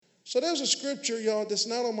So there's a scripture, y'all, that's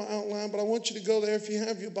not on my outline, but I want you to go there if you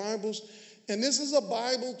have your Bibles. And this is a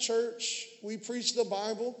Bible church. We preach the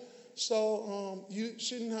Bible. So you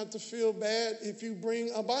shouldn't have to feel bad if you bring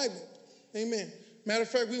a Bible. Amen. Matter of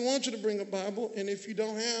fact, we want you to bring a Bible. And if you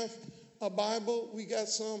don't have a Bible, we got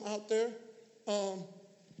some out there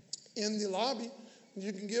in the lobby.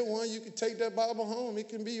 You can get one. You can take that Bible home. It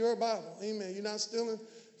can be your Bible. Amen. You're not stealing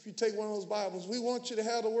if you take one of those Bibles. We want you to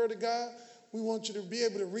have the Word of God. We want you to be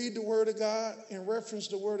able to read the Word of God and reference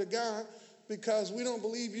the Word of God, because we don't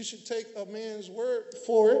believe you should take a man's word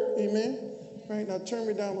for it. Amen. Right, now turn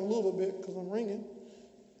me down a little bit because I'm ringing.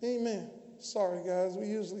 Amen. Sorry, guys. We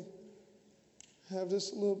usually have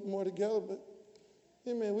this a little more together, but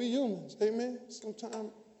amen, we humans. Amen.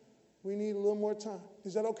 Sometimes we need a little more time.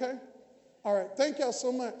 Is that okay? All right. Thank y'all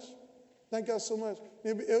so much. Thank y'all so much.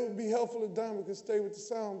 Maybe it would be helpful if Diamond could stay with the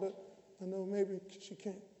sound, but I know maybe she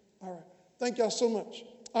can't. All right. Thank y'all so much.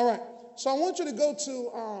 All right. So I want you to go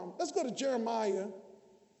to, let's go to Jeremiah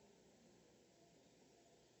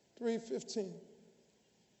 3:15.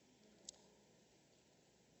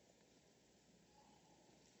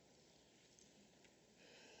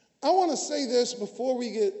 I want to say this before we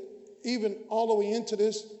get even all the way into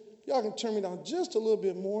this. Y'all can turn me down just a little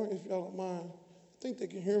bit more if y'all don't mind. I think they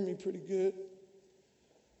can hear me pretty good.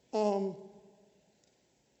 And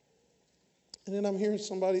then I'm hearing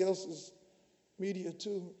somebody else's media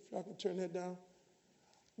too, if y'all can turn that down.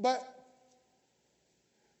 But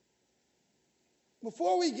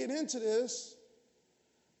before we get into this,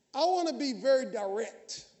 I want to be very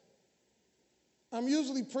direct. I'm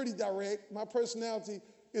usually pretty direct. My personality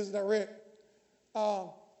is direct.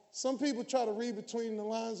 Some people try to read between the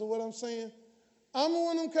lines of what I'm saying. I'm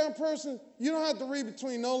one of them kind of person, you don't have to read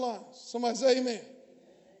between no lines. Somebody say amen.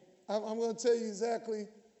 I'm going to tell you exactly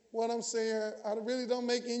what I'm saying. I really don't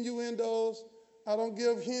make innuendos. I don't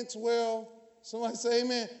give hints well. Somebody say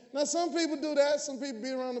amen. Now, some people do that. Some people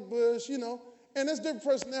beat around the bush, you know, and there's different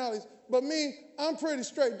personalities. But me, I'm pretty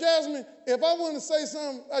straight. Jasmine, if I want to say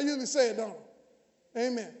something, I usually say it, don't I?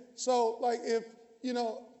 Amen. So, like, if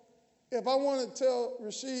I want to tell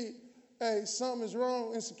Rashid, hey, something is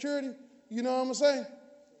wrong in security, you know what I'm going to say?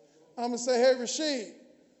 I'm going to say, hey, Rashid,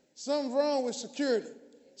 something's wrong with security.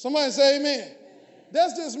 Somebody say amen.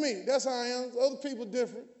 That's just me. That's how I am. Other people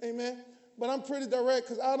different. Amen. But I'm pretty direct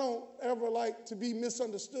because I don't ever like to be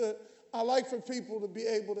misunderstood. I like for people to be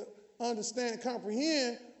able to understand,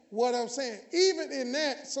 comprehend what I'm saying. Even in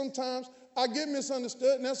that, sometimes I get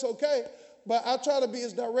misunderstood, and that's okay. But I try to be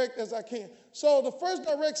as direct as I can. So the first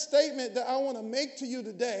direct statement that I want to make to you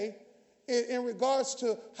today in regards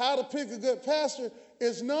to how to pick a good pastor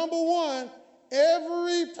is, number one,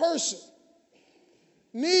 every person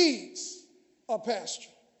needs a pastor.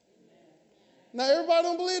 Now, everybody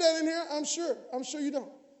don't believe that in here, I'm sure. I'm sure you don't.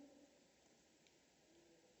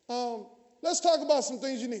 Let's talk about some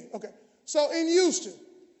things you need. Okay. So in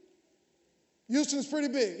Houston's pretty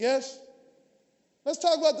big, yes? Let's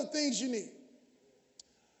talk about the things you need.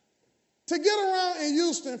 To get around in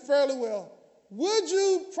Houston fairly well, would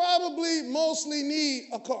you probably mostly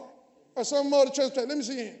need a car or some mode of transportation? Let me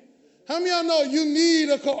see your hand. How many of y'all know you need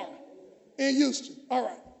a car in Houston? All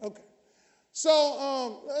right, okay.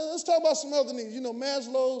 So let's talk about some other needs. You know,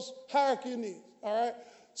 Maslow's hierarchy of needs, all right?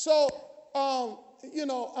 So, you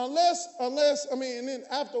know, unless, I mean, and then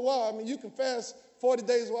after a while, I mean, you can fast 40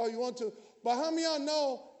 days while you want to, but how many of y'all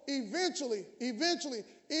know eventually,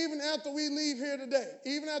 even after we leave here today,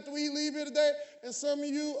 and some of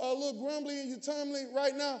you are a little grumbly in your tummy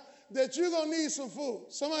right now, that you're going to need some food.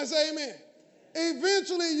 Somebody say amen.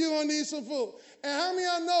 Eventually, you're going to need some food. And how many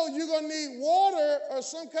of y'all know you're going to need water or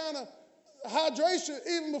some kind of hydration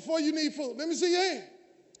even before you need food? Let me see your hand.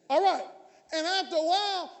 All right. And after a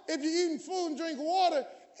while, if you're eating food and drinking water,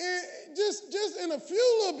 just in a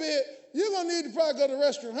few little bit, you're going to need to probably go to the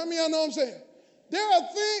restroom. How many of y'all know what I'm saying? There are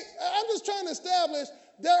things, I'm just trying to establish,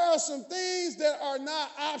 there are some things that are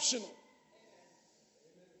not optional.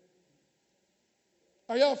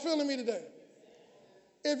 Are y'all feeling me today?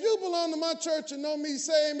 If you belong to my church and know me,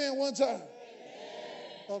 say amen one time. Amen.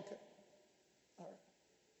 Okay. All right.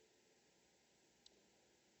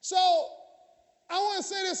 So, I want to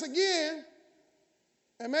say this again,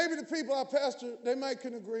 and maybe the people I pastor, they might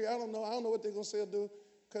can agree. I don't know. I don't know what they're going to say or do,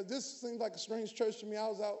 because this seems like a strange church to me. I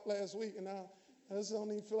was out last week, and I just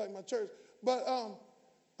don't even feel like my church. But I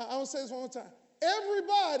want to say this one more time.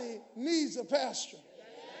 Everybody needs a pastor.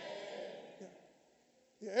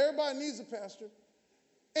 Yeah, everybody needs a pastor.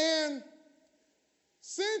 And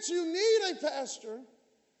since you need a pastor,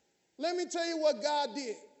 let me tell you what God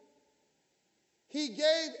did. He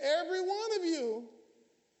gave every one of you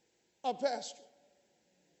a pastor.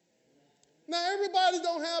 everybody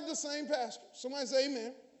don't have the same pastor. Somebody say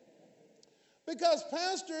amen. Because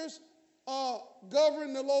pastors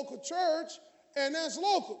govern the local church, and that's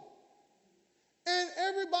local. And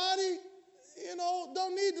everybody,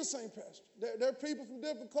 don't need the same pastor. There are people from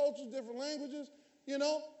different cultures, different languages,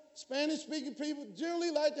 Spanish-speaking people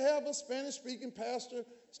generally like to have a Spanish-speaking pastor,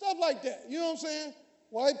 stuff like that. You know what I'm saying?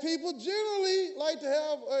 White people generally like to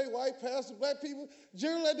have a white pastor. Black people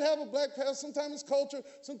generally like to have a black pastor. Sometimes it's culture,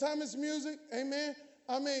 sometimes it's music. Amen.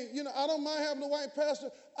 I mean, I don't mind having a white pastor.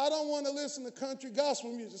 I don't want to listen to country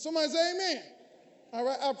gospel music. Somebody say amen. All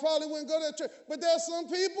right, I probably wouldn't go to that church. But there are some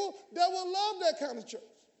people that will love that kind of church.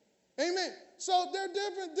 Amen. So there are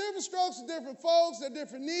different strokes, different folks, there are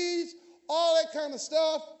different needs, all that kind of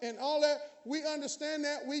stuff and all that. We understand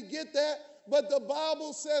that. We get that. But the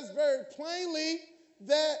Bible says very plainly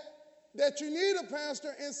that you need a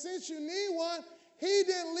pastor, and since you need one, he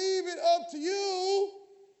didn't leave it up to you.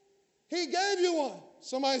 He gave you one.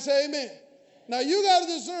 Somebody say amen. Now you got to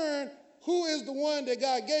discern who is the one that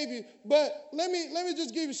God gave you. But let me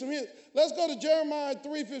just give you some hints. Let's go to Jeremiah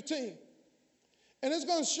 3:15. And it's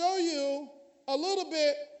going to show you a little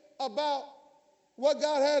bit about what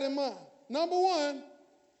God had in mind. Number one,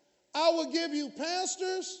 I will give you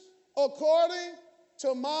pastors according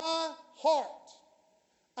to my heart.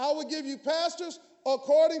 I will give you pastors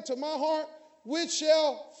according to my heart, which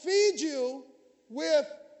shall feed you with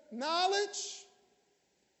knowledge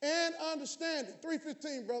and understanding.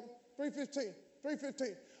 3:15, brother.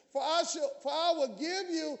 3:15. For I will give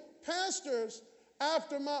you pastors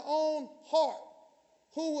after my own heart,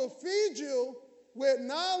 who will feed you with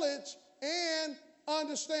knowledge and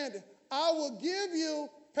understanding. I will give you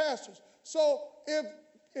pastors. So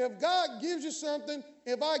if God gives you something,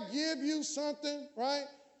 if I give you something, right?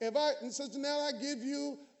 And Sister Nell, I give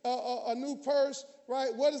you a new purse,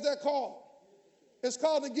 right? What is that called? It's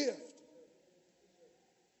called a gift.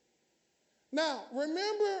 Now,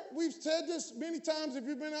 remember, we've said this many times if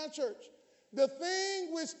you've been out of church. The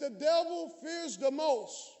thing which the devil fears the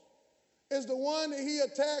most is the one that he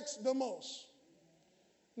attacks the most.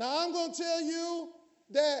 Now, I'm going to tell you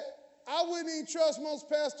that I wouldn't even trust most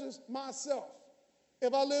pastors myself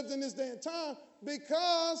if I lived in this day and time,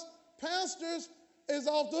 because pastors is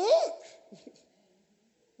off the hook.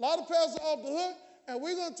 A lot of pastors are off the hook, and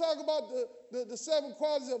we're going to talk about the 7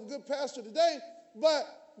 qualities of a good pastor today.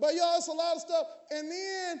 But y'all, it's a lot of stuff. And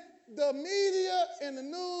then the media and the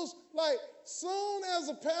news, like, soon as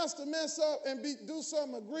a pastor mess up and do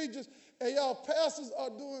something egregious, and y'all, pastors are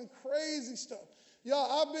doing crazy stuff. Y'all,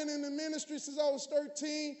 I've been in the ministry since I was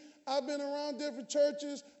 13. I've been around different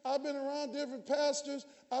churches. I've been around different pastors.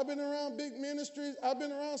 I've been around big ministries. I've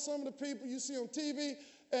been around some of the people you see on TV.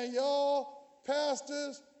 And y'all,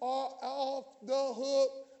 pastors are off the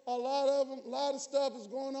hook. A lot of stuff is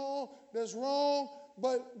going on that's wrong.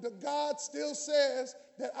 But God still says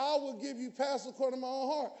that I will give you pastors according to my own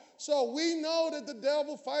heart. So we know that the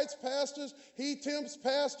devil fights pastors. He tempts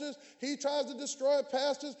pastors. He tries to destroy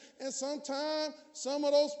pastors. And sometimes some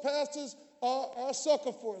of those pastors are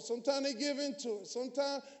sucker for it. Sometimes they give into it.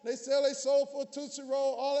 Sometimes they sell their soul for a Tootsie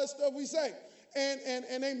Roll, all that stuff we say.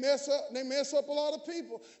 And they mess up a lot of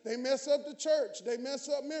people. They mess up the church. They mess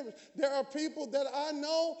up members. There are people that I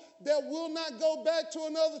know that will not go back to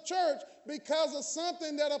another church because of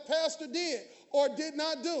something that a pastor did or did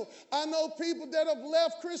not do. I know people that have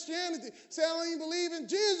left Christianity, say, I don't even believe in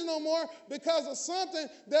Jesus no more because of something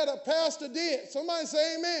that a pastor did. Somebody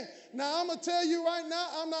say amen. Now, I'm going to tell you right now,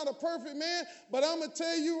 I'm not a perfect man, but I'm going to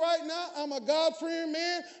tell you right now, I'm a God-fearing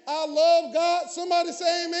man. I love God. Somebody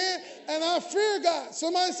say amen. And I fear God.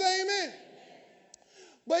 Somebody say amen.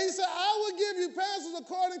 But he said, I will give you pastors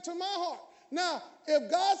according to my heart. Now,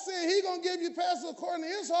 if God said he's going to give you pastors according to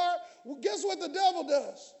his heart, well, guess what the devil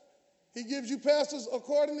does? He gives you pastors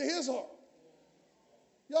according to his heart.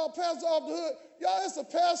 Y'all, pastor off the hood. Y'all, it's a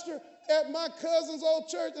pastor at my cousin's old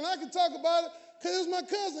church, and I can talk about it because it's my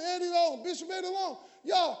cousin, Eddie Long, Bishop Eddie Long.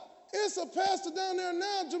 Y'all, it's a pastor down there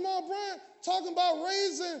now, Jamal Bryant, talking about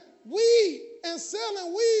raising weed and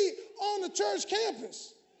selling weed on the church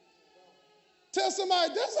campus. Tell somebody,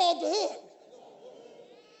 that's off the hook.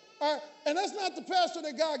 All right, and that's not the pastor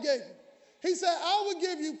that God gave him. He said, I will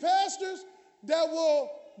give you pastors that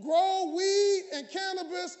will grow weed and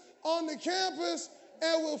cannabis on the campus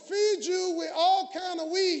and will feed you with all kind of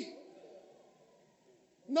weed.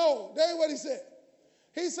 No, that ain't what he said.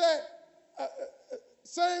 He said,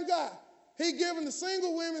 same guy, he giving the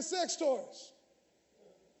single women sex toys.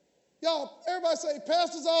 Y'all, everybody say,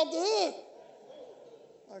 pastors off the hood.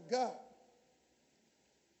 My God.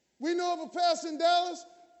 We know of a pastor in Dallas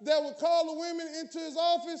that would call the women into his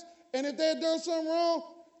office, and if they had done something wrong,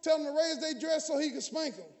 tell them to raise their dress so he can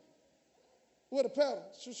spank them with a paddle.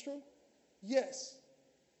 Is this true? Yes.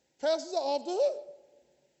 Pastors are off the hook.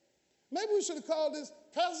 Maybe we should have called this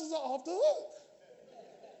Pastors Are Off the Hook.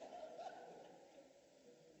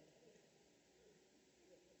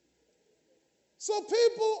 So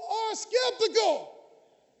people are skeptical.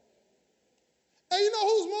 And you know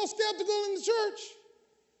who's more skeptical in the church?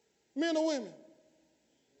 Men or women?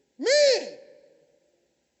 Men.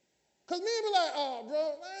 Because men be like, oh,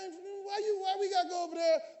 bro, why we got to go over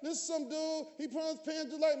there? This is some dude. He put on his pants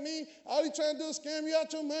just like me. All he trying to do is scam you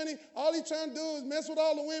out your money. All he trying to do is mess with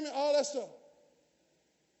all the women, all that stuff.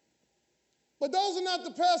 But those are not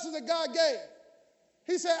the pastors that God gave.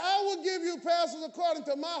 He said, I will give you pastors according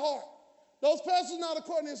to my heart. Those pastors not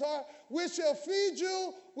according to his heart, which shall feed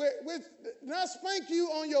you, which not spank you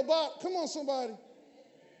on your bottom. Come on, somebody.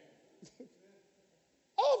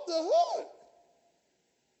 Off the hook.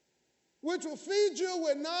 Which will feed you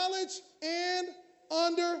with knowledge and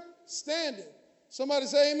understanding. Somebody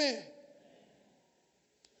say amen.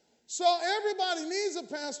 So everybody needs a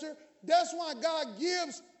pastor. That's why God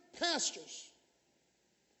gives pastors.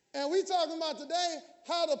 And we talking about today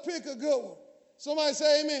how to pick a good one. Somebody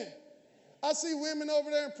say amen. I see women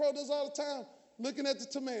over there in produce all the time looking at the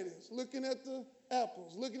tomatoes, looking at the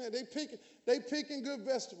apples, they picking good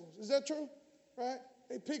vegetables. Is that true? Right?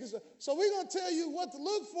 They picking stuff. So we're going to tell you what to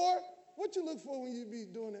look for. What you look for when you be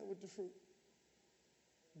doing that with the fruit?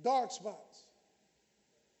 Dark spots.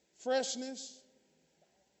 Freshness.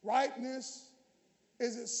 Ripeness.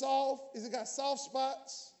 Is it soft? Is it got soft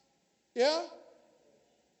spots? Yeah?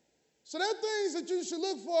 So there are things that you should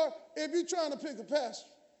look for if you're trying to pick a pastor.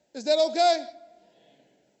 Is that okay?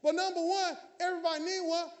 But number one, everybody need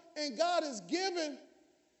one, and God has given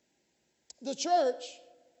the church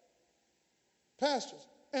pastors.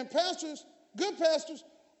 And pastors, good pastors,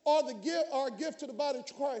 are a gift to the body of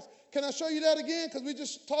Christ. Can I show you that again? Because we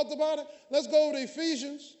just talked about it. Let's go over to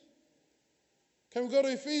Ephesians. Can we go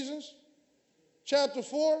to Ephesians? Chapter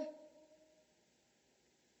 4.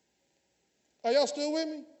 Are y'all still with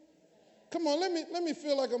me? Come on, let me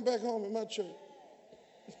feel like I'm back home in my church.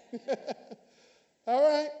 All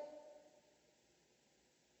right.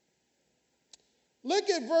 Look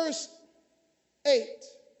at verse 8.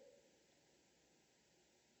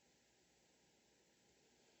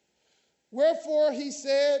 Wherefore he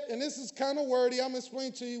said, and this is kind of wordy, I'm going to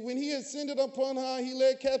explain to you. When he ascended upon high, he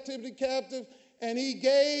led captivity captive, and he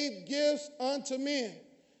gave gifts unto men.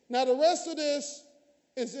 Now the rest of this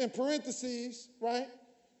is in parentheses, right?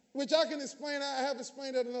 Which I can explain. I have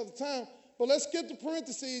explained that another time. But let's skip the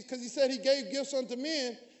parentheses because he said he gave gifts unto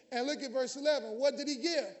men. And look at verse 11. What did he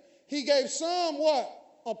give? He gave some what?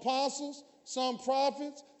 Apostles, some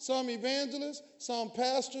prophets, some evangelists, some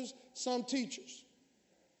pastors, some teachers.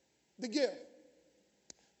 The gift.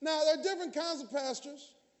 Now, there are different kinds of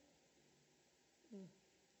pastors.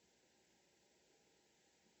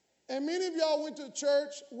 And many of y'all went to a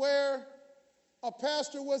church where a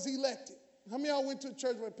pastor was elected. How many of y'all went to a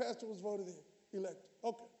church where a pastor was voted in? Elected.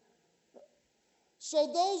 Okay.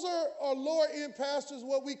 So those are lower end pastors,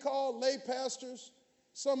 what we call lay pastors.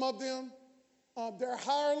 Some of them, they're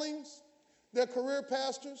hirelings. They're career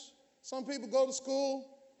pastors. Some people go to school,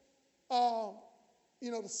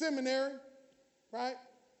 the seminary, right?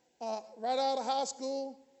 Right out of high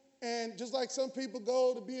school. And just like some people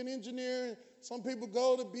go to be an engineer, some people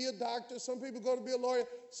go to be a doctor, some people go to be a lawyer,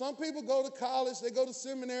 some people go to college, they go to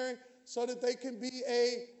seminary so that they can be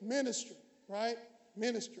a minister, right?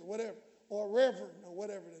 Minister, whatever. Or reverend, or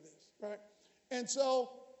whatever it is, right? And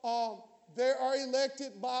so they are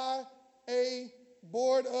elected by a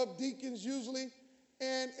board of deacons usually,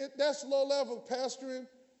 and that's low level pastoring.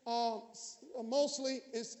 Mostly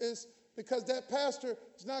it's because that pastor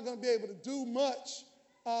is not going to be able to do much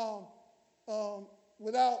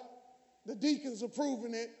without the deacons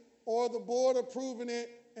approving it or the board approving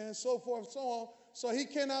it and so forth and so on. So he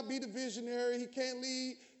cannot be the visionary. He can't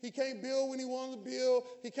lead. He can't build when he wants to build.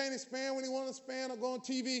 He can't expand when he wants to expand or go on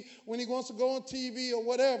TV when he wants to go on TV or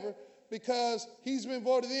whatever because he's been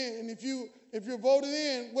voted in. And if you're voted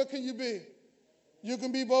in, what can you be? You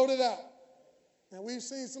can be voted out. And we've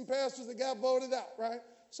seen some pastors that got voted out, right?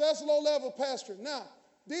 So that's low-level pastoring. Now,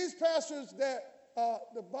 these pastors that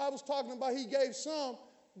the Bible's talking about, he gave some.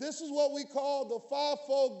 This is what we call the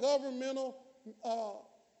fivefold governmental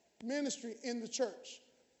ministry in the church.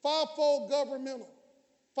 Fivefold governmental.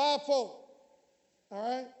 Fivefold. All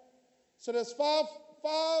right? So there's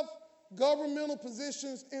five governmental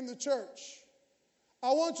positions in the church.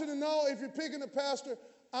 I want you to know if you're picking a pastor,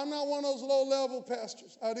 I'm not one of those low-level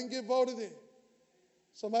pastors. I didn't get voted in.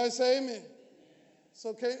 Somebody say amen.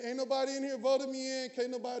 So ain't nobody in here voted me in, can't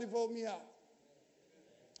nobody vote me out.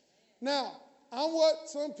 Now, I'm what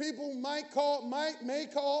some people may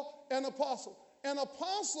call an apostle. An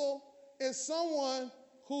apostle is someone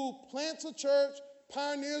who plants a church,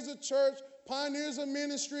 pioneers a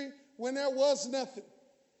ministry when there was nothing.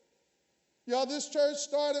 Y'all, this church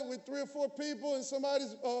started with 3 or 4 people in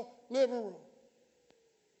somebody's living room.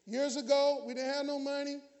 Years ago, we didn't have no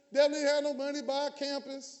money. Definitely had no money to buy a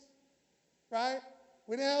campus, right?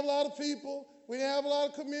 We didn't have a lot of people. We didn't have a lot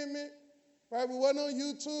of commitment, right? We wasn't on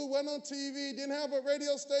YouTube, wasn't on TV, didn't have a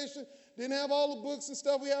radio station, didn't have all the books and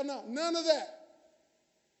stuff we have now. None of that.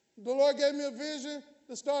 The Lord gave me a vision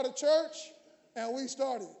to start a church, and we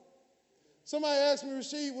started it. Somebody asked me,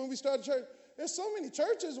 Rashid, when we started church, there's so many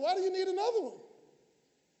churches, why do you need another one?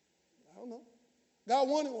 I don't know. God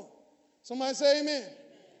wanted one. Somebody say amen.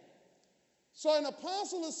 So an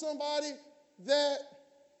apostle is somebody that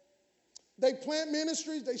they plant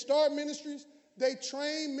ministries, they start ministries, they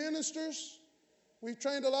train ministers. We've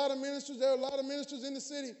trained a lot of ministers. There are a lot of ministers in the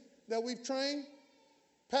city that we've trained,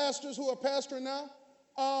 pastors who are pastoring now.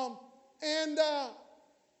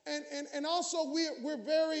 And also we're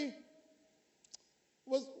very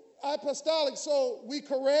apostolic, so we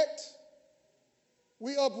correct,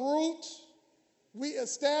 we uproot, we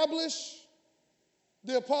establish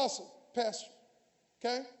the apostle, pastor,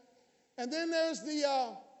 okay? And then there's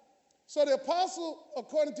so the apostle,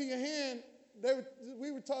 according to your hand,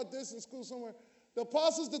 we were taught this in school somewhere, the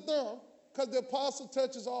apostle's the thumb, because the apostle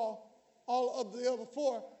touches all of the other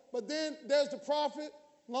 4. But then there's the prophet,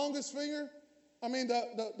 longest finger,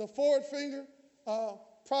 the forward finger.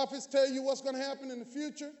 Prophets tell you what's going to happen in the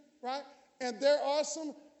future, right? And there are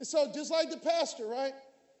some, so just like the pastor, right?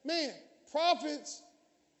 Man, prophets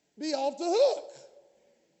be off the hook.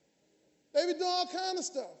 They be doing all kind of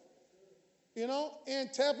stuff,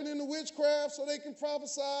 and tapping into witchcraft so they can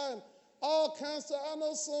prophesy and all kinds of stuff. I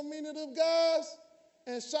know so many of them guys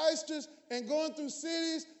and shysters and going through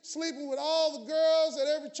cities, sleeping with all the girls at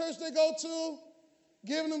every church they go to,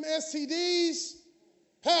 giving them STDs,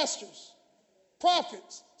 pastors,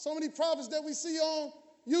 prophets. So many prophets that we see on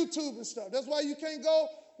YouTube and stuff. That's why you can't go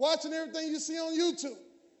watching everything you see on YouTube.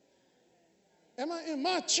 Am I in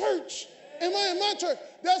my church? Am I in my church?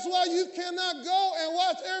 That's why you cannot go and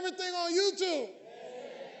watch everything on YouTube.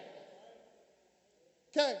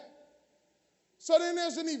 Okay. So then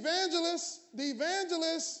there's an evangelist. The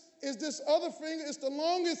evangelist is this other finger. It's the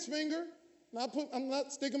longest finger. I'm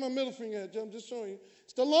not sticking my middle finger at you. I'm just showing you.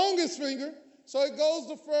 It's the longest finger. So it goes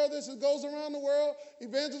the furthest. It goes around the world.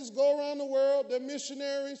 Evangelists go around the world. They're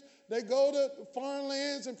missionaries. They go to foreign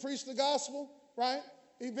lands and preach the gospel, right?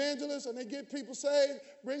 Evangelists, and they get people saved,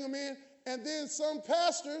 bring them in. And then some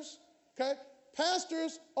pastors, okay?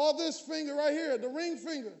 Pastors are this finger right here, the ring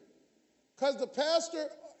finger. Because the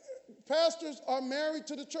pastors are married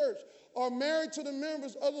to the church, are married to the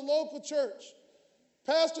members of the local church.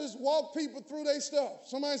 Pastors walk people through their stuff.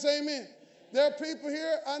 Somebody say amen. There are people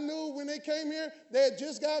here, I knew when they came here, they had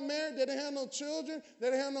just got married, they didn't have no children,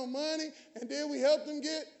 they didn't have no money, and then we helped them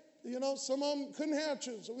get, some of them couldn't have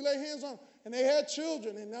children, so we laid hands on them, and they had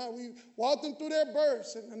children, and now we walked them through their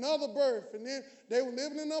births and another birth, and then they were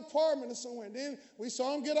living in an apartment or somewhere, and then we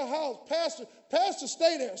saw them get a house. Pastors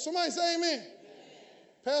stay there. Somebody say amen. Amen.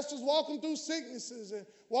 Pastors walking through sicknesses and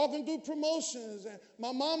walking through promotions, and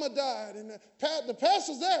my mama died, and the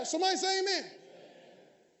pastor's there. Somebody say amen.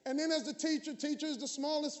 And then as the teacher is the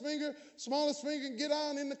smallest finger can get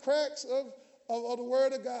on in the cracks of the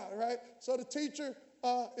word of God, right? So the teacher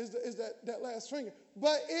is that last finger.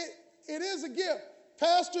 But it is a gift.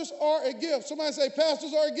 Pastors are a gift. Somebody say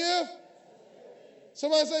pastors are a gift.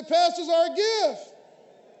 Somebody say pastors are a gift.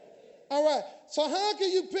 All right. So how can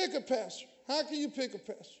you pick a pastor? How can you pick a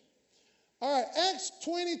pastor? All right. Acts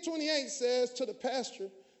 20:28 says to the pastor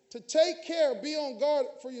to take care, be on guard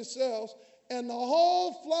for yourselves and the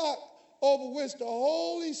whole flock over which the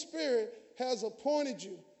Holy Spirit has appointed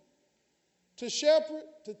you to shepherd,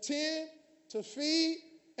 to tend, to feed,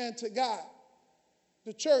 and to guide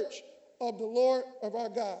the church of the Lord of our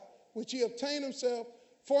God, which he obtained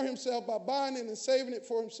for himself by buying it and saving it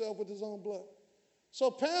for himself with his own blood.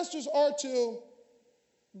 So pastors are to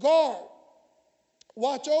guard,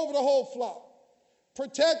 watch over the whole flock,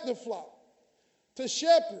 protect the flock, to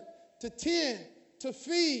shepherd, to tend, to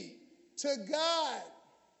feed, to guide,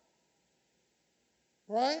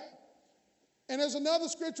 right? And there's another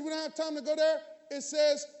scripture, we don't have time to go there. It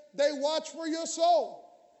says, they watch for your soul.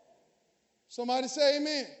 Somebody say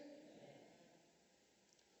amen.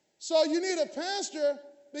 So you need a pastor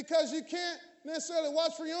because you can't necessarily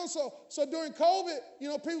watch for your own soul. So during COVID,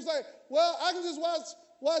 people's like, well, I can just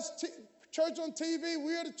watch church on TV,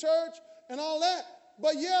 we're the church, and all that.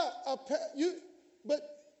 But yeah,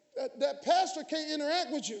 that pastor can't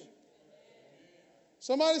interact with you.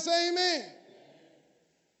 Somebody say amen.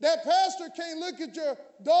 That pastor can't look at your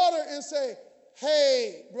daughter and say,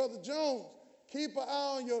 hey, Brother Jones, keep an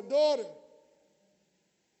eye on your daughter.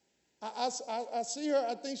 I see her.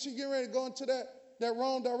 I think she's getting ready to go into that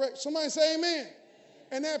wrong direction. Somebody say amen.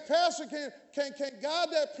 And that pastor can guide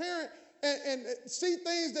that parent and see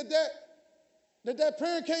things that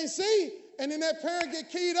parent can't see. And then that parent get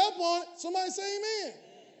keyed up on it. Somebody say amen.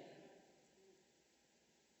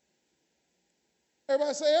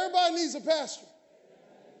 Everybody say, everybody needs a pastor.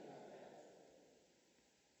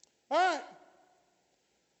 All right.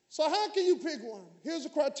 So how can you pick one? Here's the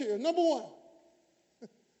criteria. Number one,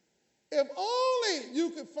 if only you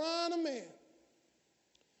could find a man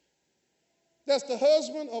that's the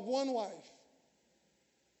husband of one wife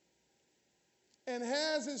and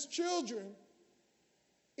has his children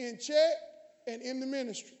in check and in the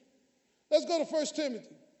ministry. Let's go to 1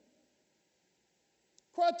 Timothy.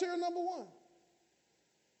 Criteria number one.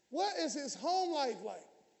 What is his home life like?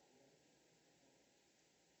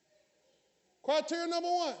 Criteria number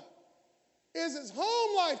one. Is his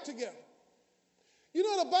home life together? You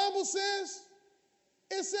know what the Bible says?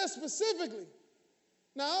 It says specifically.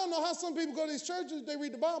 Now, I don't know how some people go to these churches, they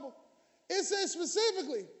read the Bible. It says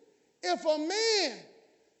specifically, if a man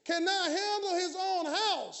cannot handle his own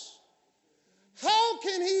house, how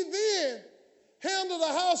can he then handle the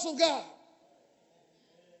house of God?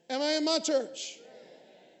 Am I in my church?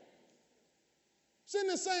 It's in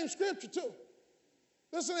the same scripture too.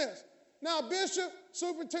 Listen to this. Now, bishop,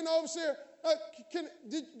 superintendent, overseer,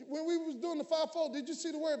 when we was doing the fivefold, did you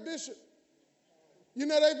see the word bishop? You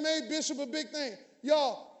know, they've made bishop a big thing.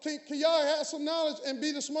 Y'all, can y'all have some knowledge and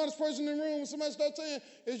be the smartest person in the room when somebody starts saying,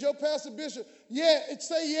 is your pastor bishop? Yeah,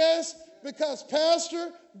 say yes, because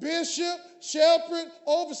pastor, bishop, shepherd,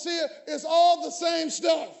 overseer, is all the same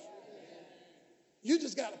stuff. You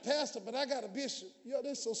just got a pastor, but I got a bishop. Yo,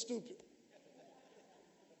 that's so stupid.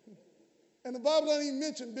 And the Bible doesn't even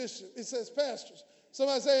mention bishop. It says pastors.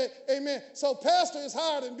 Somebody say amen. So pastor is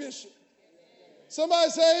higher than bishop. Somebody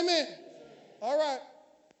say amen. All right.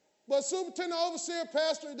 But superintendent, overseer,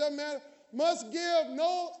 pastor, it doesn't matter, must give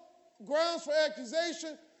no grounds for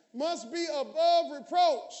accusation, must be above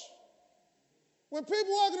reproach. When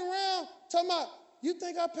people walking around talking about, you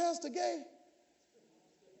think our pastor gay?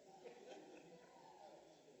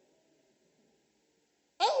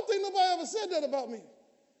 I don't think nobody ever said that about me.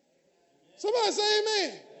 Somebody say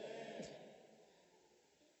amen.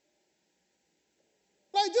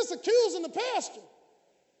 Like just accusing the pastor.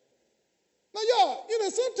 Now, y'all, you know,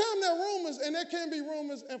 sometimes there are rumors, and there can be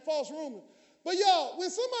rumors and false rumors. But, y'all, when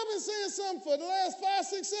somebody been saying something for the last 5,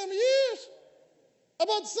 6, 7 years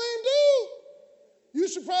about the same dude, you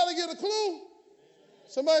should probably get a clue.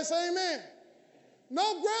 Somebody say amen.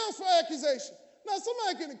 No grounds for accusation. Now,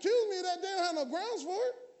 somebody can accuse me of that. They don't have no grounds for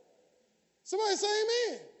it. Somebody say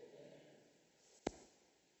amen.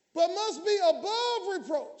 But must be above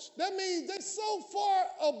reproach. That means they're so far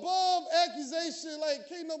above accusation, like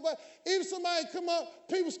can't nobody, even somebody come up,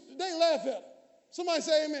 people, they laugh at them. Somebody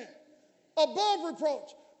say amen. Above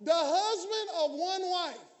reproach. The husband of one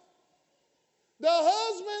wife. The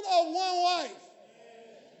husband of one wife.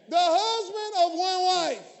 The husband of one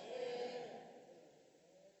wife.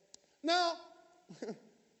 Now,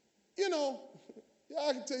 you know,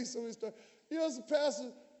 I can tell you some of this stuff. You know, there's a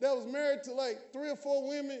pastor that was married to like 3 or 4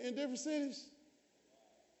 women in different cities.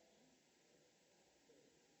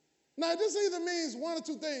 Now, this either means one or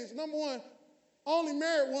two things. Number one, only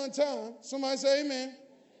married one time. Somebody say amen.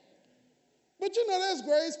 But you know, that's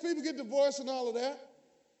grace. People get divorced and all of that.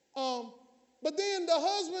 But then the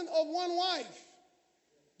husband of one wife.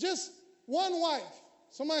 Just one wife.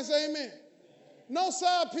 Somebody say amen. No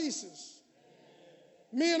side pieces.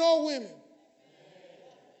 Men or women.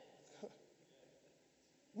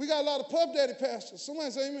 We got a lot of puff daddy pastors. Somebody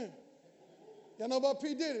say amen. Y'all know about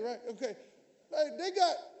P. Diddy, right? Okay. They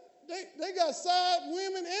got side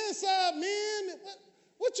women and side men.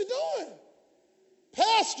 What you doing?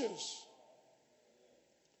 Pastors.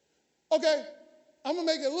 Okay, I'm going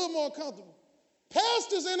to make it a little more comfortable.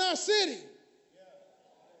 Pastors in our city.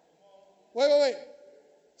 Wait.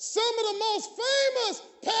 Some of the most famous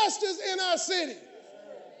pastors in our city.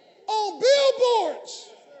 On billboards.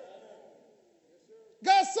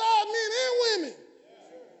 Got side men and women.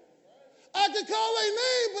 I could call their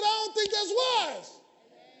name, but I don't think that's wise.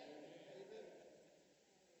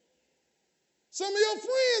 Some of your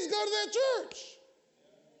friends go to that church.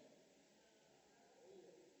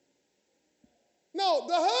 No,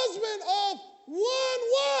 the husband of one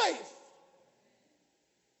wife.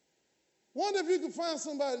 Wonder if you could find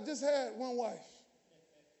somebody that just had one wife.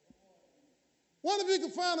 Wonder if you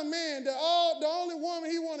could find a man that the only woman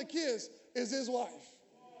he want to kiss is his wife.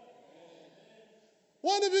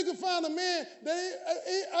 Wonder if you could find a man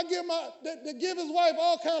that give his wife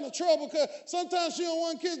all kind of trouble because sometimes she don't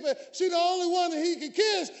want to kiss, but she the only one that he can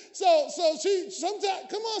kiss. So she sometimes,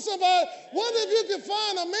 come on somebody, wonder if you can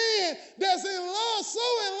find a man that's in love, so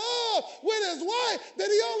in love with his wife that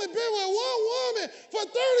he only been with one woman for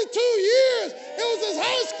 32 years. It was his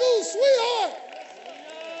high school sweetheart.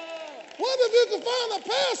 Wonder if you can find a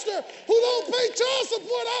pastor who don't pay child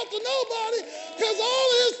support out to nobody because all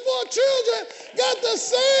of his 4 children got the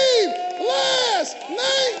same last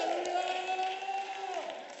name.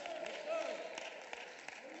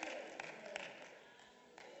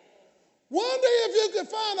 Wonder if you can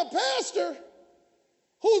find a pastor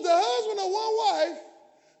who's the husband of one wife,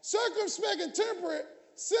 circumspect and temperate,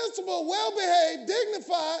 sensible, well-behaved,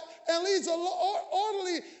 dignified, and leads an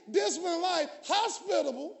orderly, disciplined life,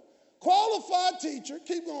 hospitable, qualified teacher.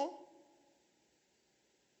 Keep going.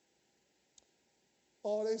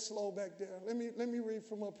 Oh, they slow back there. Let me read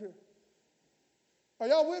from up here. Are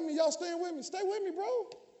y'all with me? Y'all staying with me? Stay with me, bro.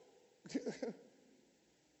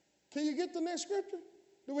 Can you get the next scripture?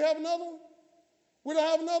 Do we have another one? We don't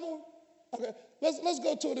have another one? Okay, let's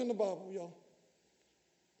go to it in the Bible, y'all.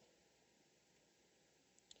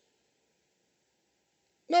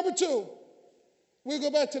 Number 2. We'll go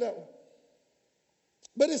back to that one.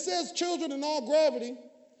 But it says children in all gravity.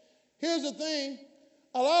 Here's the thing.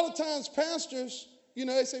 A lot of times pastors,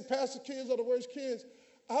 they say pastor kids are the worst kids.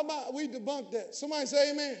 How about we debunk that? Somebody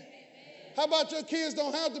say amen. How about your kids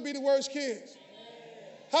don't have to be the worst kids?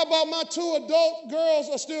 How about my 2 adult girls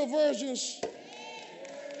are still virgins?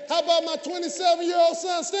 How about my 27-year-old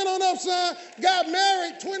son, stand on up, son, got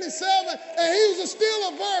married 27, and he was still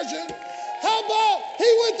a virgin. How about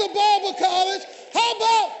he went to Bible college? How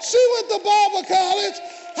about she went to Bible college?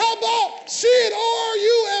 How about she at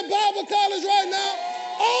ORU and Bible college right now?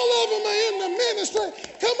 All of them are in the ministry.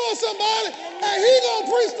 Come on, somebody. And he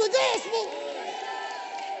gonna preach the gospel.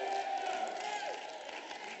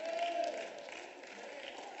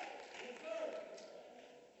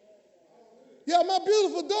 Yeah, my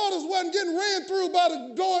beautiful daughters wasn't getting ran through by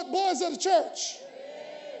the boys of the church.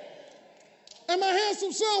 And my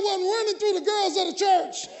handsome son wasn't running through the girls of the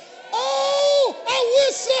church. Oh, I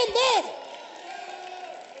wish somebody.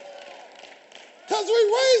 Because we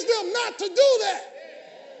raised them not to do that.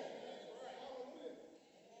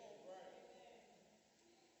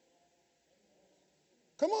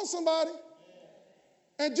 Come on, somebody.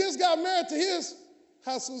 And just got married to his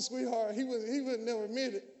high school sweetheart. He would never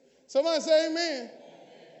admit it. Somebody say amen.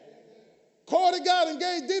 Courted, got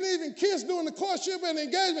engaged, didn't even kiss during the courtship and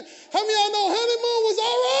engagement. How many of y'all know honeymoon was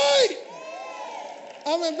all right?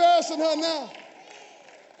 I'm embarrassing her now.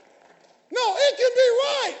 No, it can be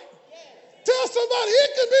right. Tell somebody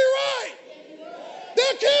it can be right.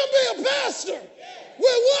 There can be a pastor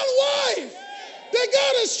with one wife that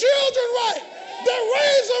got his children right, that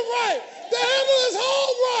raised them right, that handled his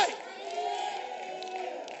home right.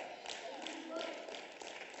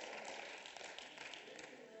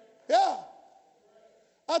 Yeah.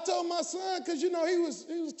 I told my son, because, he was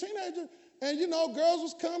a teenager, and, girls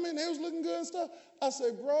was coming, they was looking good and stuff. I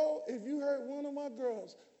said, bro, if you hurt one of my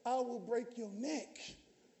girls, I will break your neck,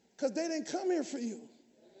 because they didn't come here for you.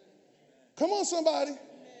 Come on, somebody.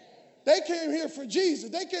 They came here for Jesus.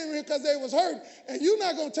 They came here because they was hurt, and you're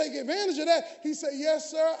not going to take advantage of that. He said, yes,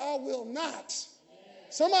 sir, I will not.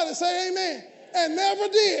 Somebody say amen. And never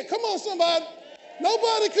did. Come on, somebody.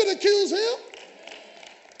 Nobody could accuse him.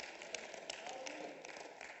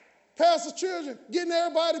 Pastor's children, getting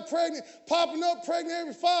everybody pregnant, popping up pregnant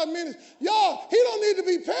every 5 minutes. Y'all, he don't need to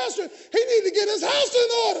be pastor. He need to get his house in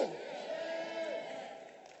order.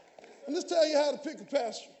 I'm just telling you how to pick a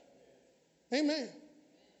pastor. Amen.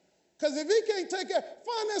 Because if he can't take care,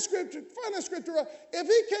 find that scripture. If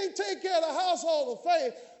he can't take care of the household of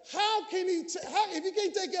faith, how can he, if he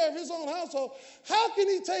can't take care of his own household, how can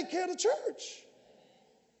he take care of the church?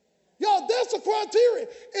 Y'all, that's the criteria.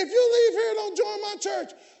 If you leave here and don't join my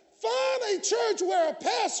church, find a church where a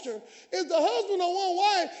pastor is the husband of one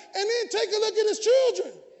wife, and then take a look at his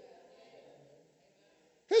children.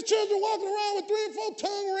 His children walking around with 3 and 4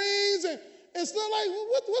 tongue rings and stuff like,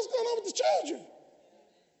 what's going on with the children?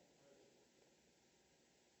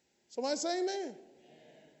 Somebody say amen.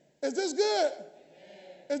 Is this good?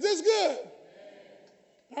 Is this good?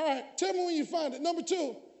 All right, tell me when you find it. Number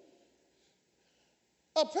 2,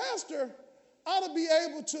 a pastor ought to be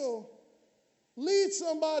able to lead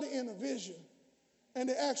somebody in a vision and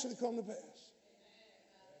they actually come to pass.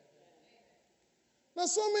 Now,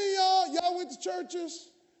 some of y'all went to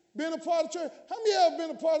churches, been a part of church. How many of y'all have been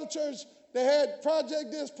a part of church that had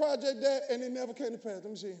project this, project that, and it never came to pass? Let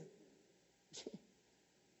me see.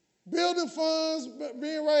 Building funds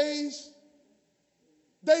being raised.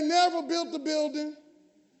 They never built the building.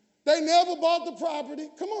 They never bought the property.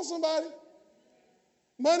 Come on, somebody.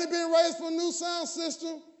 Money being raised for a new sound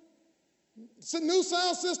system. The new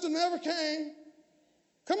sound system never came.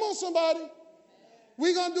 Come on, somebody.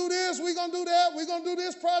 We're going to do this, we're going to do that, we're going to do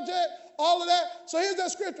this project, all of that. So here's that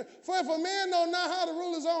scripture. For if a man know not how to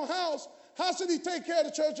rule his own house, how should he take care of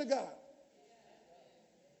the church of God?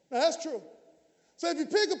 Now, that's true. So if you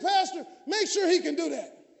pick a pastor, make sure he can do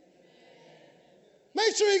that.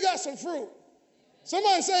 Make sure he got some fruit.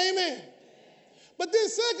 Somebody say amen. But then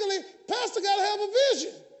secondly, pastor got to have a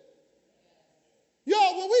vision.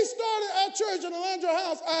 Y'all, when we started our church in Alondra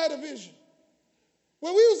House, I had a vision.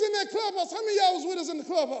 When we was in that clubhouse, how many of y'all was with us in the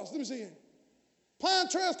clubhouse? Let me see here. Pine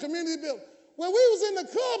Trails Community Building. When we was in the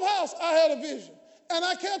clubhouse, I had a vision. And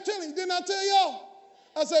I kept telling you, didn't I tell y'all?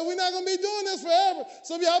 I said, we're not going to be doing this forever.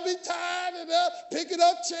 Some of y'all be tired of that, picking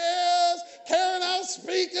up chairs, carrying out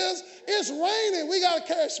speakers. It's raining. We got to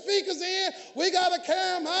carry speakers in. We got to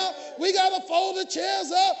carry them out. We got to fold the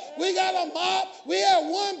chairs up. We got to mop. We had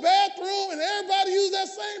one bathroom, and everybody used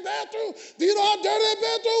that same bathroom. Do you know how dirty that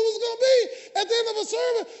bathroom was going to be? At the end of a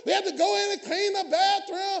service, we had to go in and clean the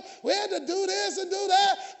bathroom. We had to do this and do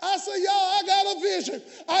that. I said, y'all, I got a vision.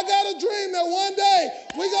 I got a dream that one day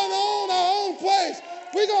we're going to own our own place.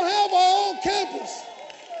 We're going to have our own campus.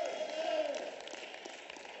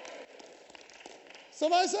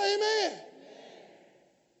 Somebody say amen.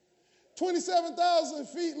 27,000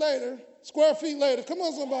 feet later, square feet later. Come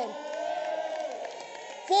on, somebody.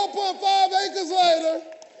 4.5 acres later,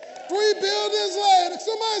 3 buildings later.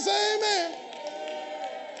 Somebody say amen.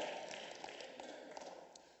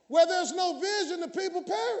 Where there's no vision, the people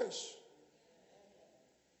perish.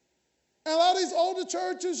 And a lot of these older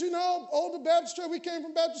churches, older Baptist church, we came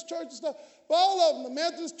from Baptist church and stuff, but all of them, the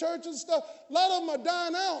Methodist churches and stuff, a lot of them are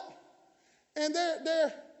dying out. And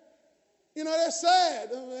they're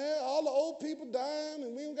sad. All the old people dying,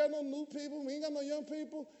 and we ain't got no new people, we ain't got no young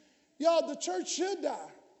people. Y'all, the church should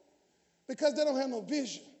die because they don't have no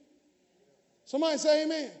vision. Somebody say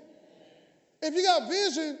amen. If you got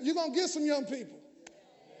vision, you're going to get some young people.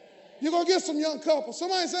 You're going to get some young couples.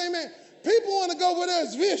 Somebody say amen. People want to go where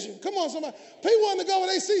there's vision. Come on, somebody. People want to go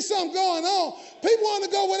where they see something going on. People want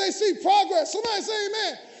to go where they see progress. Somebody say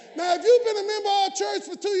amen. Now, if you've been a member of our church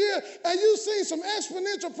for 2 years and you've seen some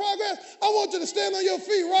exponential progress, I want you to stand on your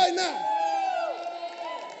feet right now.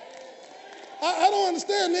 I don't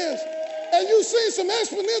understand this. And you've seen some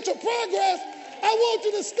exponential progress, I want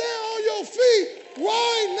you to stand on your feet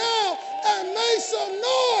right now and make some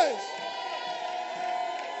noise.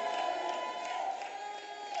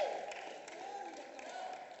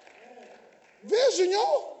 Vision,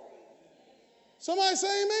 y'all. Somebody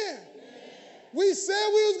say amen. We said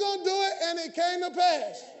we was going to do it, and it came to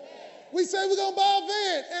pass. We said we were going to buy a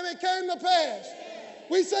van, and it came to pass.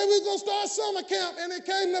 We said we was going to start summer camp, and it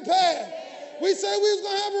came to pass. We said we was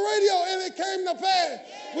going to have a radio, and it came to pass.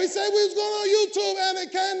 We said we was going on YouTube, and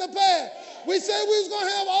it came to pass. We said we was going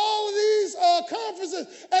to have all of these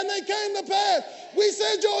conferences, and they came to pass. We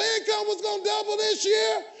said your income was going to double this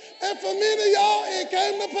year, and for many of y'all, it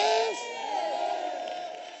came to pass.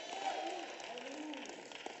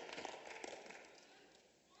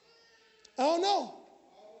 I don't know.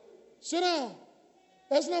 Sit down.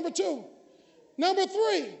 That's number 2. Number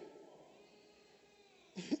 3,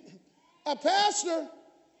 a pastor,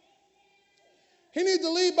 he needs to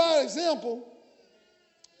lead by example.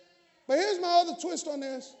 But here's my other twist on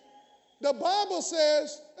this. The Bible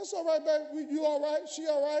says, it's all right, baby. You all right? She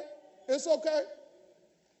all right? It's okay.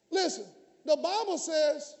 Listen, the Bible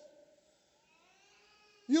says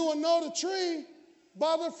you will know the tree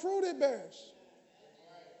by the fruit it bears.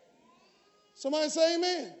 Somebody say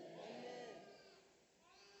amen.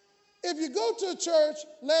 If you go to a church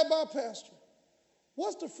led by a pastor,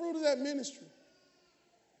 what's the fruit of that ministry?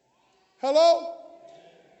 Hello?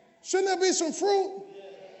 Shouldn't there be some fruit?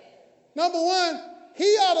 Number 1, he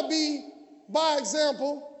ought to be, by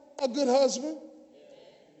example, a good husband.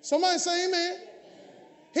 Somebody say amen.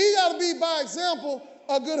 He got to be, by example,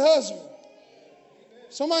 a good husband.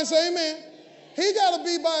 Somebody say amen. He got to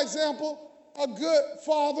be, by example, a good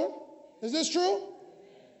father. Is this true?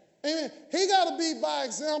 Amen. He got to be, by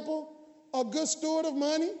example, a good steward of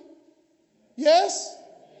money. Yes?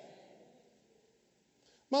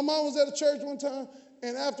 My mom was at a church one time,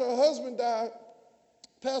 and after her husband died,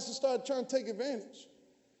 pastor started trying to take advantage.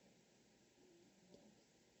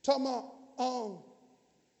 Talking about,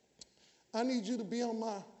 I need you to be on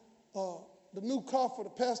my the new car for the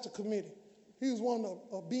pastor committee. He was wanting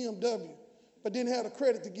a BMW, but didn't have the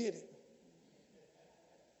credit to get it.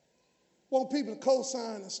 Want people to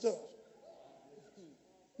co-sign and stuff.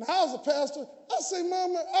 Now, I was a pastor. I say,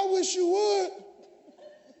 Mama, I wish you would.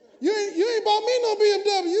 You ain't bought me no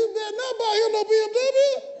BMW. You better not buy him no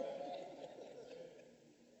BMW.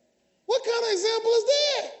 What kind of example is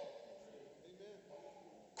that?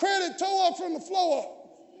 Credit tore up from the floor up.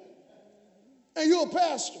 And you're a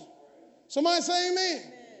pastor. Somebody say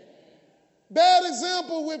amen. Bad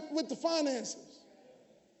example with the finances.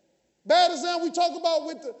 Bad example we talk about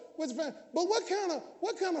with the family. But what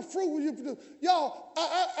kind of fruit will you produce? Y'all,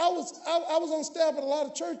 I was on staff at a lot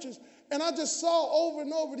of churches, and I just saw over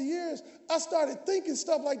and over the years, I started thinking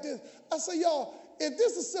stuff like this. I say, y'all, if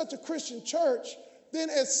this is such a Christian church, then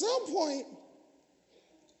at some point,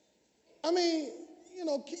 I mean, you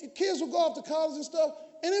know, kids will go off to college and stuff,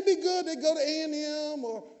 and it'd be good they go to A&M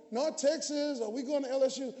or North Texas, or we going to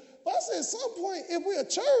LSU. But I said, at some point, if we're a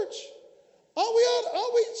church,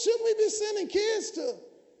 shouldn't we be sending kids to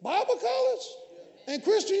Bible college and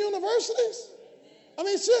Christian universities? I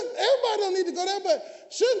mean, everybody don't need to go there, but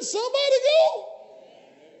shouldn't somebody go?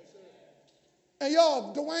 And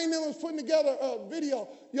y'all, Dwayne them was putting together a video.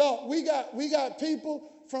 Y'all, we got people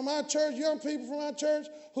from our church, young people from our church,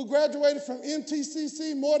 who graduated from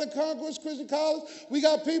MTCC, More Than Conquerors Christian College. We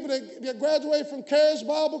got people that graduated from Charis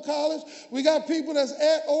Bible College. We got people that's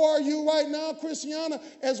at ORU right now, Christiana,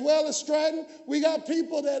 as well as Stratton. We got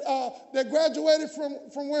people that graduated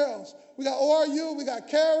from where else? We got ORU, we got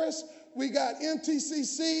Charis, we got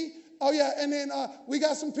MTCC. Oh, yeah, and then we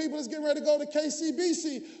got some people that's getting ready to go to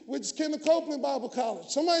KCBC, which is Kenneth Copeland Bible College.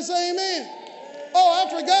 Somebody say amen. Oh, I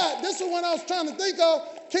forgot. This is what I was trying to think of.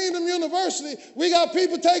 Kingdom University. We got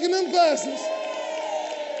people taking them classes.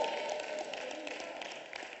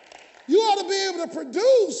 You ought to be able to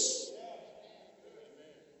produce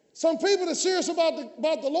some people that's serious about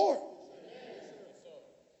the Lord.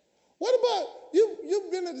 What about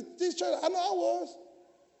you've been at these churches? I know I was.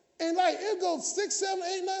 And like it goes 6, 7,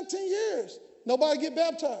 8, 9, 10 years. Nobody get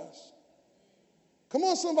baptized. Come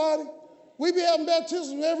on, somebody. We be having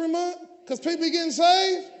baptisms every month because people be getting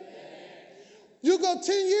saved. You go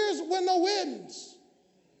 10 years with no weddings.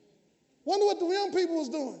 Wonder what the young people was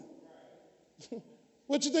doing.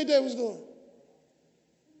 What you think they was doing?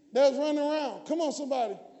 They was running around. Come on,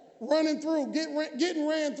 somebody. Running through, getting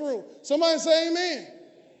ran through. Somebody say amen.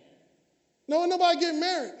 No, nobody getting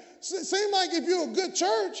married. Seem like if you're a good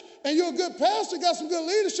church and you're a good pastor, got some good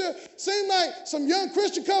leadership, seem like some young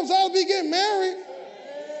Christian couples ought to be getting married.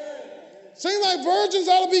 Seem like virgins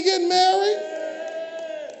ought to be getting married.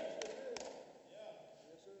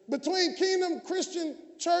 Between Kingdom Christian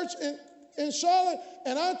Church in Charlotte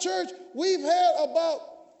and our church, we've had about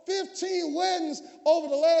 15 weddings over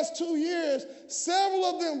the last 2 years. Several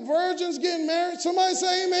of them virgins getting married. Somebody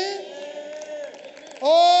say amen.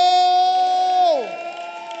 Oh!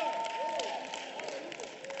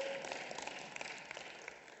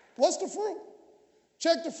 What's the fruit?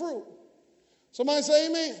 Check the fruit. Somebody say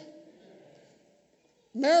amen.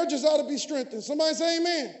 Marriages ought to be strengthened. Somebody say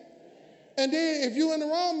amen. And then if you're in the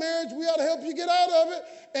wrong marriage, we ought to help you get out of it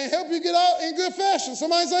and help you get out in good fashion.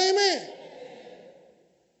 Somebody say amen.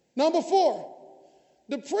 Number 4,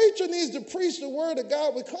 the preacher needs to preach the word of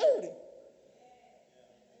God with clarity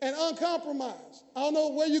and uncompromised. I don't know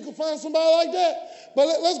where you can find somebody like that, but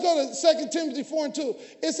let's go to 2 Timothy 4:2.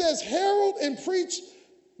 It says, herald and preach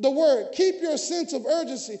the word. Keep your sense of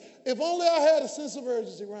urgency. If only I had a sense of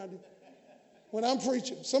urgency, Randy, when I'm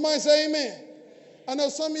preaching. Somebody say amen. I know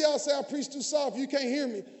some of y'all say I preach too soft. You can't hear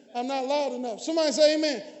me. I'm not loud enough. Somebody say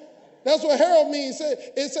amen. That's what herald means.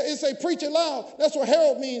 It's a preach it loud. That's what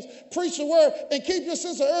herald means. Preach the word and keep your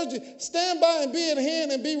sense of urgency. Stand by and be at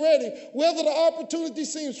hand and be ready. Whether the opportunity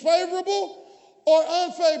seems favorable or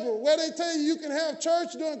unfavorable, where they tell you can have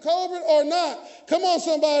church during COVID or not. Come on,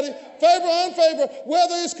 somebody. Favor or unfavorable,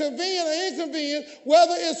 whether it's convenient or inconvenient,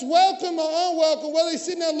 whether it's welcome or unwelcome, whether they're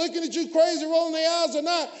sitting there looking at you crazy, rolling their eyes or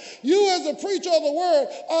not. You as a preacher of the word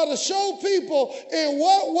are to show people in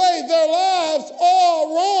what way their lives are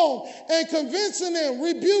wrong and convincing them,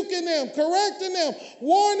 rebuking them, correcting them,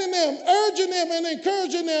 warning them, urging them, and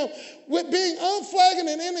encouraging them with being unflagging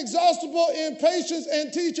and inexhaustible in patience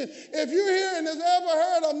and teaching. If you're here and has ever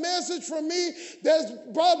heard a message from me that's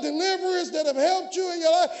brought deliverance, that have helped you in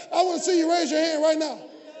your life, I want to see you raise your hand right now.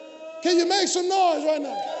 Can you make some noise right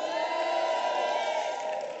now?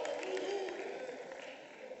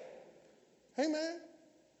 Hey, man.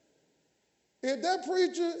 If that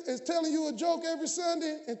preacher is telling you a joke every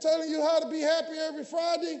Sunday and telling you how to be happy every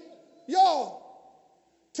Friday, y'all,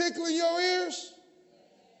 tickling your ears?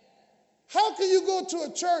 How can you go to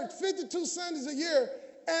a church 52 Sundays a year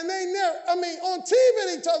and they never, on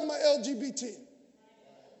TV they talking about LGBT.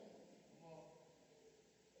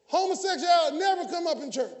 Homosexuality never come up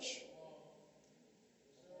in church.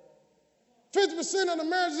 50% of the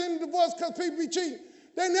marriages end in divorce because people be cheating.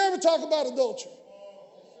 They never talk about adultery.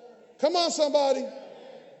 Come on, somebody.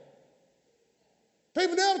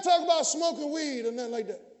 People never talk about smoking weed or nothing like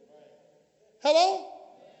that. Hello?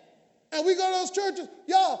 And we go to those churches.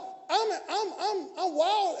 Y'all, I'm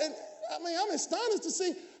wild, and I'm astonished to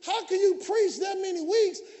see how can you preach that many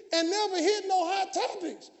weeks and never hit no hot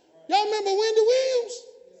topics. Y'all remember Wendy Williams?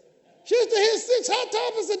 She used to hit 6 hot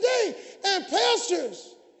topics a day. And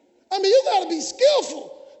pastors, you got to be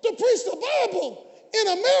skillful to preach the Bible in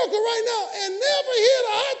America right now and never hit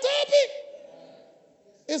a hot topic.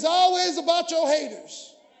 It's always about your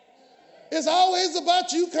haters. It's always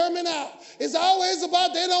about you coming out. It's always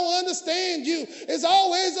about they don't understand you. It's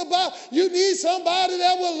always about you need somebody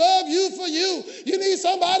that will love you for you. You need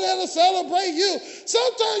somebody that will celebrate you.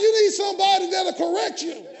 Sometimes you need somebody that will correct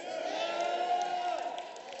you.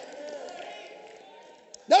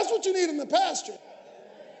 That's what you need in the pastor.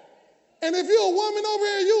 And if you're a woman over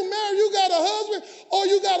here, you married, you got a husband, or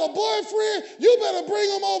you got a boyfriend, you better bring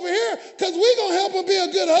him over here because we're going to help him be a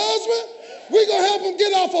good husband. We're going to help him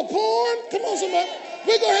get off of porn. Come on, somebody.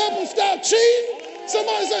 We're going to help him stop cheating.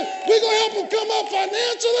 Somebody say, we're going to help him come up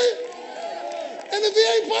financially. And if he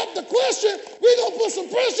ain't popped the question, we're going to put some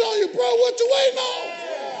pressure on you, bro. What you waiting on?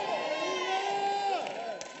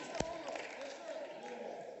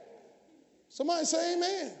 Somebody say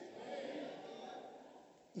amen.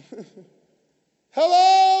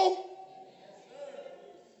 Hello?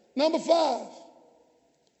 Number 5.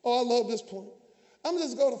 Oh, I love this point. I'm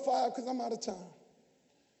just going to go to 5 because I'm out of time.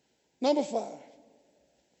 Number 5.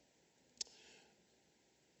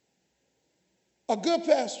 A good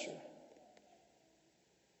pastor.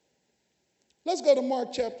 Let's go to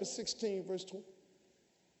Mark chapter 16, verse 20.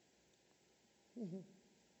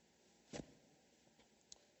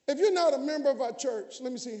 If you're not a member of our church,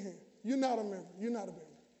 let me see your hand. You're not a member. You're not a member.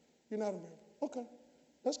 You're not a member. Okay.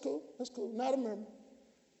 That's cool. That's cool. Not a member.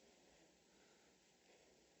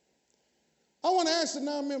 I want to ask the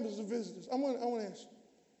non-members, the visitors. I want to ask you.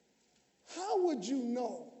 How would you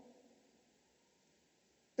know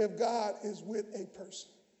if God is with a person,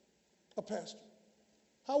 a pastor?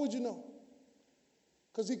 How would you know?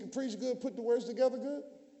 Because he can preach good, put the words together good?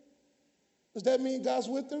 Does that mean God's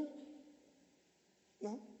with them?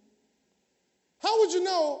 No. How would you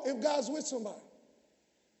know if God's with somebody?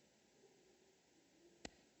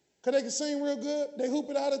 Because they can sing real good. They hoop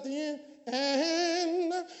it out at the end.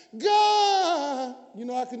 And God. You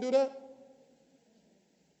know I can do that?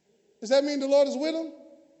 Does that mean the Lord is with them?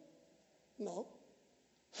 No.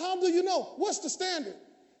 How do you know? What's the standard?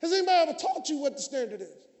 Has anybody ever taught you what the standard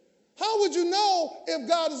is? How would you know if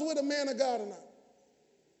God is with a man of God or not?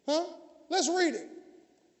 Huh? Let's read it.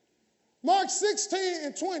 Mark 16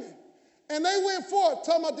 and 20. And they went forth,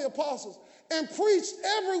 talking about the apostles, and preached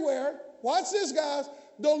everywhere. Watch this, guys.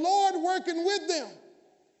 The Lord working with them.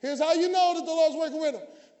 Here's how you know that the Lord's working with them.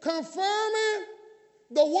 Confirming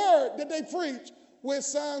the word that they preach with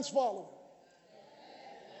signs following.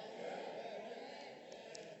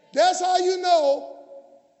 That's how you know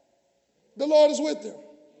the Lord is with them.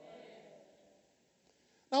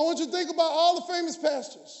 Now I want you to think about all the famous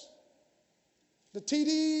pastors, the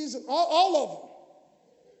TDs, and all of them.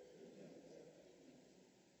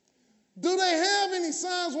 Do they have any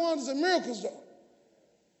signs, wonders, and miracles, though?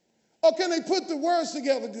 Or can they put the words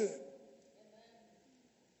together good?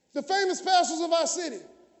 The famous pastors of our city.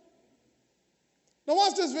 Now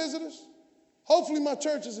watch this, visitors. Hopefully my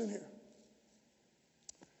church is in here.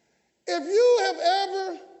 If you have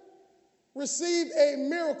ever received a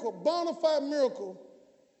miracle, bona fide miracle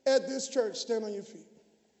at this church, stand on your feet.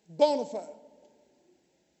 Bona fide.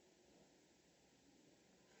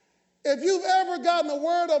 If you've ever gotten a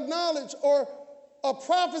word of knowledge or a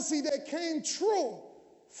prophecy that came true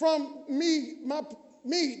from me,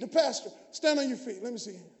 the pastor, stand on your feet. Let me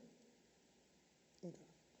see him. Okay.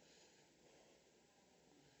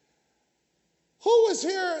 Who was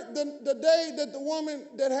here the day that the woman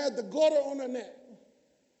that had the glitter on her neck,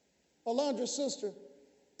 Alondra's sister,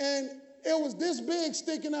 and it was this big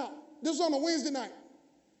sticking out? This was on a Wednesday night.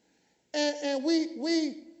 And we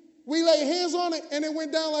laid hands on it, and it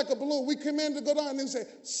went down like a balloon. We commanded to go down, and they said,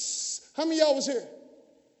 how many of y'all was here?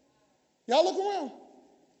 Y'all look around.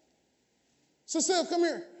 Cecile, come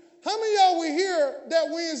here. How many of y'all were here that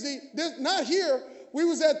Wednesday? Not here. We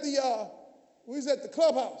was at the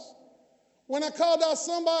clubhouse. When I called out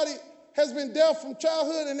somebody has been deaf from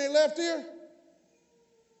childhood in their left ear?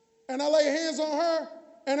 And I lay hands on her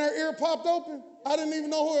and her ear popped open. I didn't even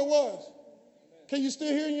know who it was. Can you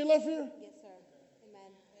still hear in your left ear? Yes, sir.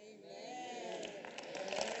 Amen.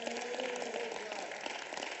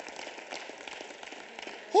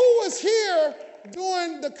 Who was here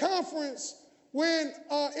during the conference when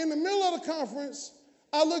in the middle of the conference,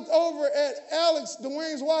 I looked over at Alex,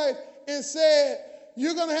 Dwayne's wife, and said,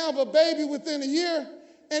 you're going to have a baby within a year,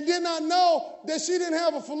 and did not know that she didn't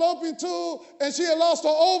have a fallopian tube and she had lost her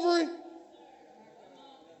ovary,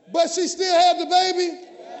 but she still had the baby?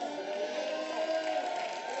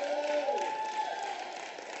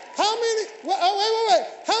 How many, wait.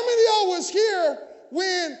 How many of y'all was here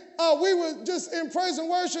when we were just in praise and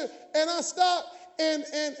worship and I stopped and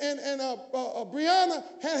Brianna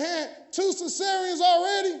had 2 cesareans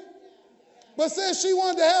already, but said she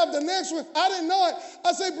wanted to have the next one? I didn't know it.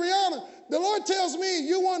 I said, Brianna, the Lord tells me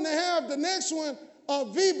you want to have the next one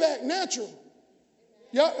VBAC natural.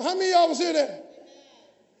 Y'all, how many of y'all was here there?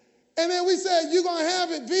 And then we said, you're going to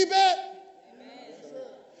have it VBAC?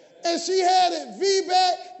 And she had it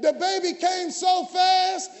VBAC. The baby came so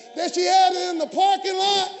fast that she had it in the parking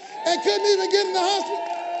lot and couldn't even get in the hospital.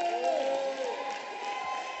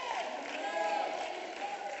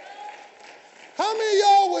 How many of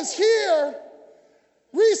y'all was here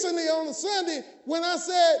recently on a Sunday when I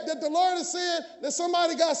said that the Lord has said that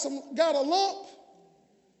somebody got a lump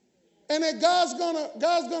and that God's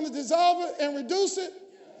gonna dissolve it and reduce it?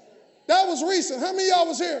 That was recent. How many of y'all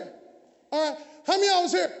was here? All right. How many of y'all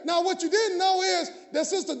was here? Now, what you didn't know is that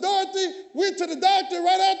Sister Dorothy went to the doctor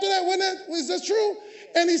right after that. Was that true?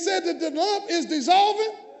 And he said that the lump is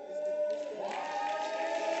dissolving.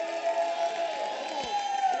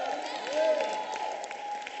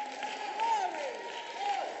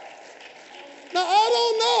 Now, I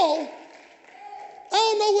don't know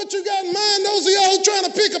what you got in mind, those of y'all who trying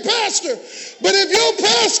to pick a pastor. But if your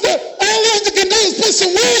pastor, all he can do is put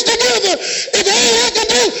some words together, if all he can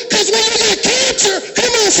do, because when you get cancer, come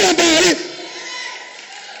on somebody,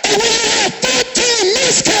 and when you have 13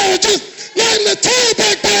 miscarriages, like Latoya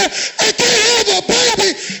back there, and can't have a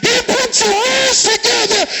baby, he puts your words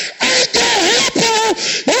together, ain't gonna help you.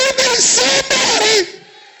 You need somebody.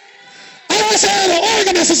 I wish I had an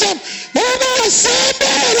organist or something. You need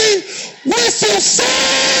somebody with some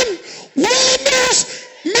sign, wonders,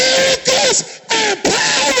 miracles, and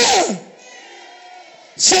power.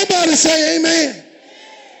 Somebody say amen.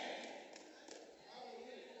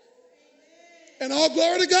 And all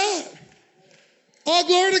glory to God. All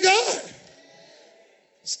glory to God.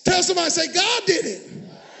 Tell somebody, say, God did it.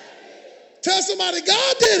 Tell somebody,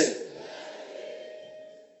 God did it.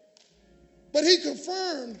 But he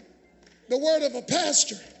confirmed the word of a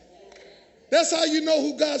pastor. That's how you know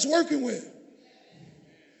who God's working with.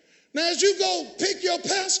 Now, as you go pick your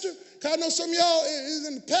pastor, because I know some of y'all is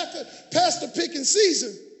in the pastor picking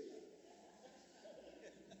season.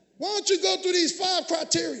 Why don't you go through these 5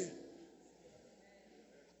 criteria?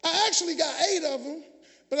 I actually got 8 of them,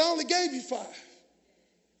 but I only gave you 5.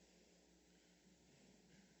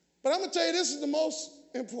 But I'm going to tell you, this is the most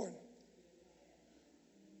important.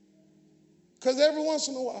 Because every once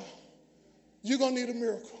in a while, you're going to need a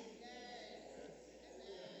miracle.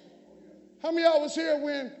 How many of y'all was here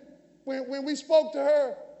when we spoke to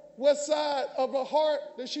her what side of her heart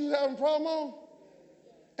that she was having a problem on?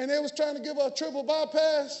 And they was trying to give her a triple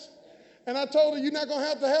bypass. And I told her, you're not going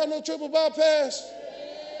to have no triple bypass.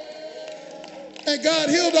 And God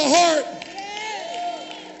healed her heart.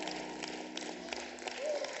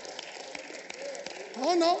 I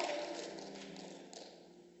don't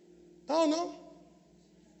know.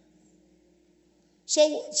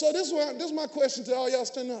 So this is my question to all y'all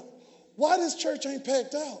standing up. Why this church ain't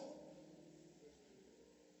packed out?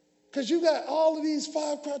 Because you got all of these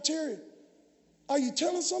 5 criteria. Are you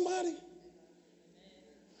telling somebody?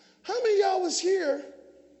 How many of y'all was here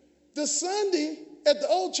the Sunday at the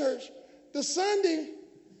old church, the Sunday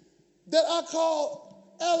that I called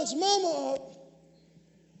Alex's mama up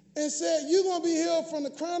and said, you're going to be healed from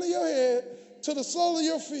the crown of your head to the sole of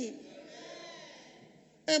your feet?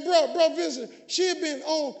 And bro, visitor, she had been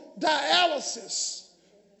on dialysis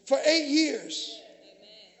for 8 years.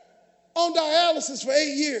 On dialysis for 8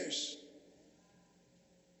 years.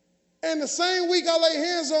 And the same week I lay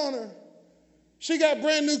hands on her, she got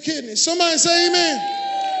brand new kidneys. Somebody say amen.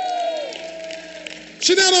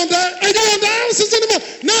 She not on dialysis anymore.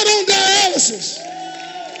 Not on dialysis.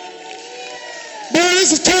 Boy,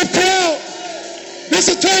 this is a tough crowd. This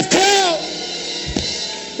is a tough crowd.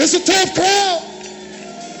 It's a tough crowd.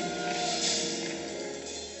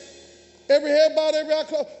 Every head bowed, every eye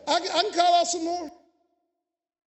closed. I can call out some more.